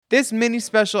This mini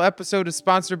special episode is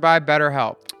sponsored by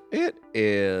BetterHelp. It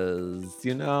is.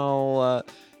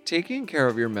 Taking care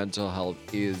of your mental health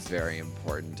is very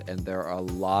important, and there are a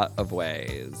lot of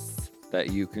ways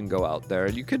that you can go out there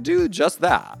and you could do just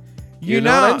that. You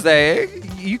know what I'm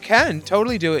saying? You can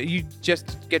totally do it. You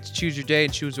just get to choose your day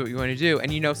and choose what you want to do.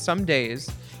 And some days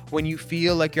when you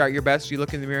feel like you're at your best, you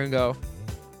look in the mirror and go,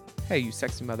 hey, you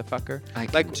sexy motherfucker.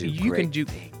 You can do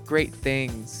great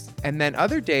things. And then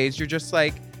other days you're just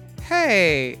like,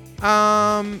 hey,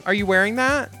 are you wearing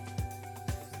that?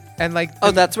 And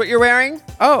that's what you're wearing?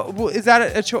 Oh, well, is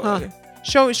that a choice? Huh.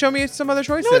 Show me some other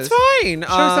choices. No, it's fine.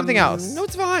 Show me something else. No,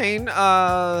 it's fine.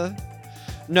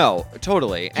 No,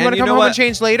 totally. Do you want to come home and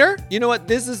change later? You know what?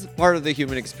 This is part of the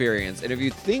human experience. And if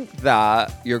you think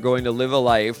that you're going to live a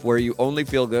life where you only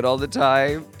feel good all the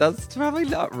time, that's probably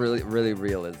not really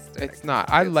realistic. It's not.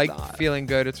 I like feeling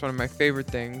good. It's one of my favorite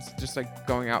things. Just like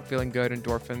going out feeling good,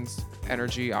 endorphins,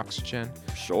 energy, oxygen.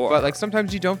 Sure. But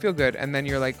sometimes you don't feel good. And then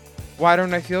you're like, why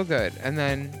don't I feel good? And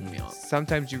then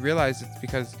sometimes you realize it's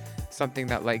because something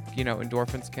that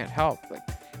endorphins can't help.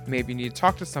 Maybe you need to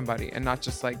talk to somebody and not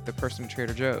just the person at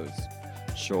Trader Joe's.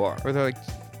 Sure. Or they're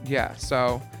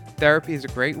so therapy is a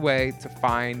great way to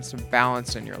find some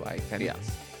balance in your life. And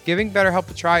giving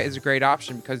BetterHelp a try is a great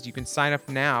option because you can sign up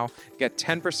now, get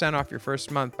 10% off your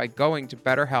first month by going to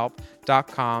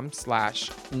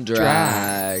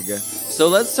betterhelp.com/drag. So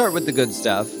let's start with the good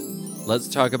stuff. Let's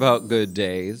talk about good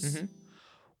days.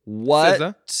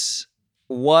 Mm-hmm.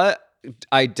 What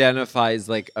identifies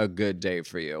a good day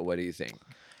for you? What do you think?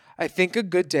 I think a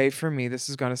good day for me, this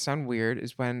is going to sound weird,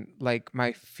 is when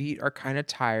my feet are kind of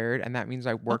tired and that means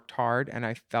I worked hard and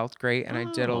I felt great and I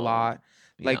did a lot.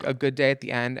 A good day at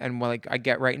the end and I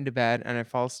get right into bed and I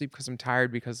fall asleep because I'm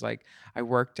tired because I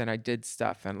worked and I did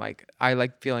stuff and I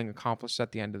like feeling accomplished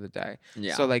at the end of the day.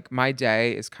 Yeah. So my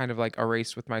day is kind of a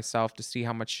race with myself to see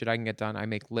how much shit I can get done. I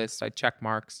make lists, I check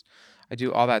marks, I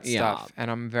do all that stuff and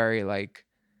I'm very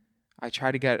I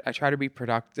try to be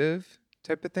productive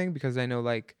type of thing because I know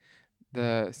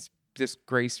this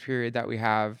grace period that we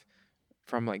have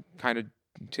from kind of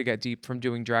to get deep from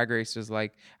doing drag races,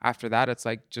 after that it's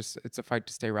it's a fight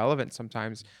to stay relevant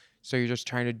sometimes. So you're just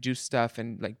trying to do stuff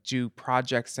and do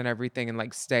projects and everything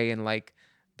and stay in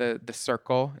the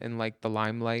circle in the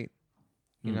limelight.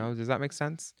 You know, does that make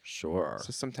sense? Sure.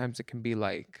 So sometimes it can be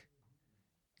go.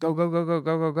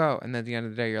 And then at the end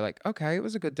of the day you're okay, it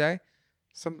was a good day.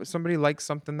 Somebody likes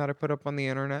something that I put up on the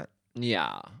internet.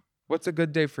 Yeah. What's a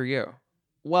good day for you?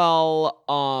 Well,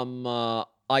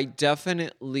 I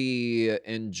definitely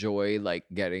enjoy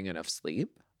getting enough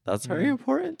sleep. That's very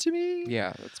important to me.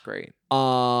 Yeah, that's great.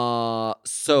 So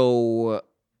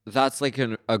that's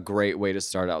a great way to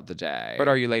start out the day. But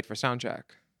are you late for sound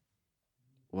check?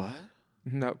 What?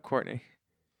 No, Courtney.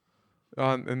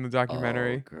 In the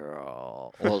documentary. Oh,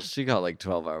 girl. Well, she got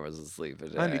 12 hours of sleep a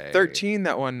day. Honey, 13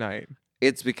 that one night.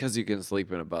 It's because you can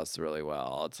sleep in a bus really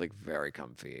well. It's very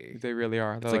comfy. They really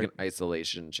are. It's an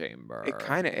isolation chamber. It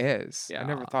kind of is. Yeah. I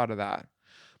never thought of that.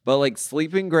 But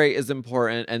sleeping great is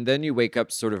important. And then you wake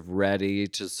up sort of ready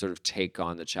to sort of take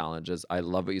on the challenges. I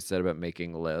love what you said about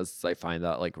making lists. I find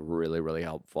that really, really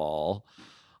helpful.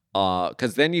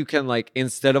 Because then you can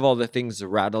instead of all the things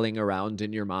rattling around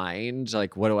in your mind,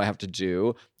 what do I have to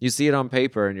do? You see it on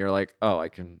paper and you're oh, I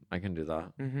can do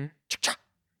that. Mm-hmm.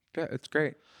 Yeah, it's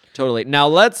great. Totally. Now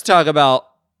let's talk about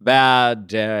bad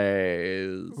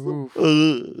days.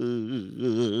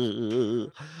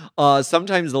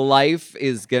 Sometimes life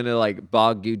is gonna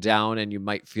bog you down and you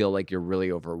might feel you're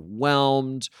really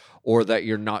overwhelmed or that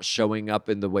you're not showing up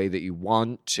in the way that you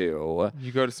want to.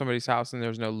 You go to somebody's house and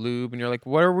there's no lube and you're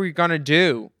what are we gonna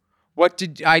do? What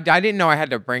did I didn't know I had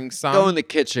to bring some. Go in the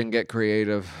kitchen, get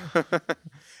creative.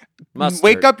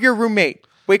 Wake up your roommate.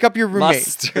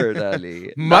 Mustard,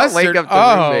 honey. Mustard. Wake up the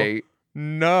roommate.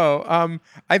 No.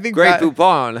 I think Great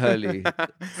Poupon, honey.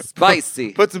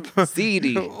 Spicy. Put some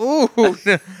seedy. Ooh.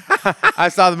 I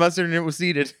saw the mustard and it was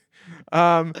seeded.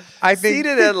 I think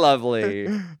seeded and lovely.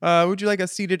 Would you like a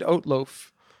seeded oat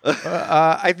loaf?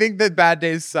 I think that bad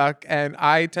days suck, and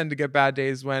I tend to get bad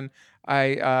days when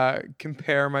I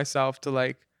compare myself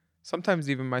to sometimes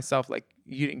even myself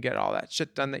you didn't get all that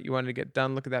shit done that you wanted to get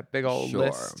done. Look at that big old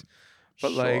list.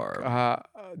 But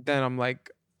then I'm I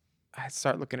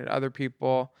start looking at other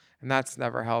people, and that's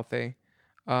never healthy.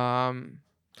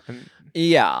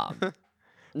 Yeah.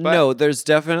 No, there's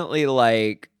definitely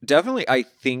I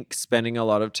think spending a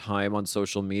lot of time on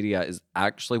social media is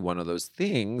actually one of those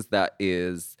things that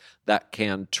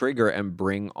can trigger and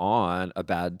bring on a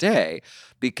bad day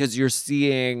because you're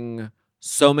seeing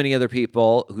so many other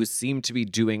people who seem to be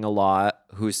doing a lot,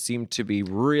 who seem to be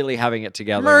really having it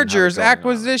together. Mergers, and have it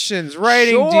going on. acquisitions,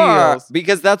 writing Sure, deals.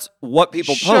 because that's what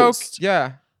people post.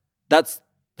 Yeah. That's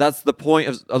the point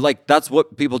of like, that's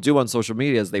what people do on social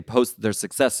media is they post their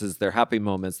successes, their happy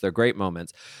moments, their great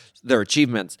moments, their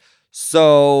achievements.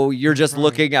 So you're just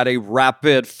looking at a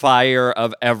rapid fire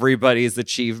of everybody's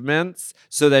achievements.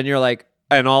 So then you're like,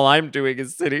 and all I'm doing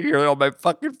is sitting here on my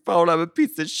fucking phone. I'm a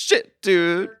piece of shit,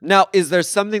 dude. Now, is there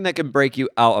something that can break you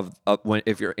out of when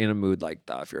if you're in a mood like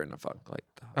that, if you're in a funk like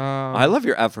that? I love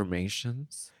your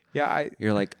affirmations. Yeah,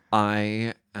 You're like,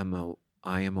 I am a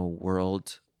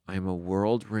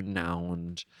world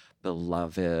renowned,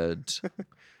 beloved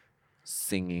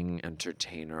singing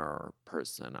entertainer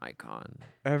person icon.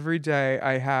 every day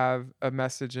I have a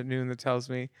message at noon that tells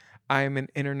me I am an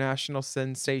international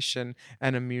sensation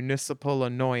and a municipal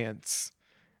annoyance.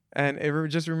 And it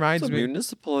just reminds What's a me,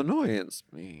 municipal annoyance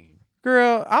mean?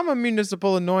 girl, I'm a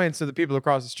municipal annoyance to the people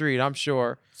across the street, I'm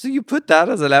sure. So you put that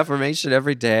as an affirmation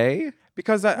every day?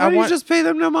 Because Why I don't want you just pay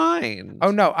them no mind?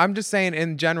 Oh no, I'm just saying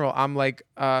in general, I'm like,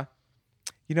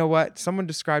 you know what? Someone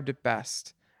described it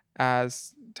best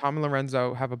as Tom and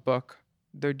Lorenzo have a book.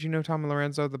 Do you know Tom and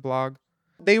Lorenzo, the blog?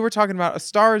 They were talking about A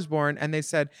Star is Born, and they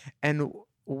said, and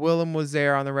Willem was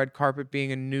there on the red carpet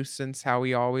being a nuisance, how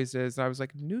he always is. And I was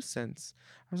like, nuisance?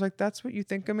 I was like, that's what you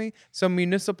think of me? So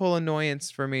municipal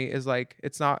annoyance for me is like,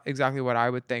 it's not exactly what I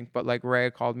would think, but like Rhea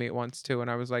called me at once too,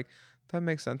 and I was like, that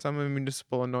makes sense. I'm a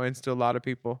municipal annoyance to a lot of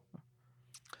people.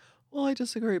 Well, I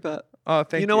disagree, but Oh,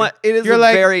 thank you. you know what? It is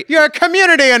You're you're a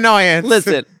community annoyance.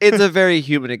 listen, it's a very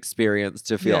human experience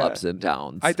to feel Yeah. ups and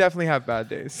downs. I definitely have bad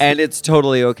days. And it's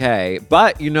totally okay.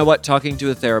 But you know what? Talking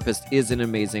to a therapist is an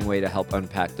amazing way to help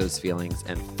unpack those feelings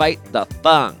and fight the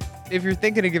funk. If you're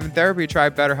thinking of giving therapy a try,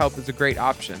 BetterHelp is a great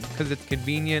option because it's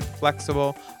convenient,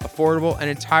 flexible, affordable, and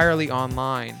entirely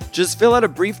online. Just fill out a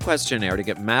brief questionnaire to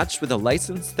get matched with a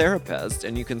licensed therapist,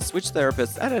 and you can switch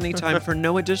therapists at any time for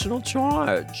no additional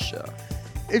charge.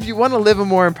 If you want to live a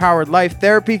more empowered life,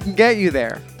 therapy can get you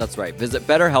there. That's right. Visit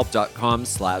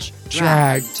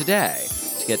betterhelp.com/drag today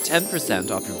to get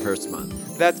 10% off your first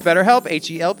month. That's BetterHelp,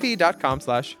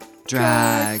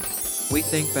 HELP.com/drag. We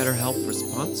thank BetterHelp for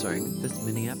sponsoring this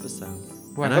mini episode.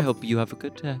 Well, and I hope you have a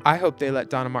good day. I hope they let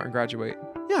Donna Martin graduate.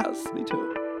 Yes, me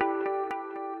too.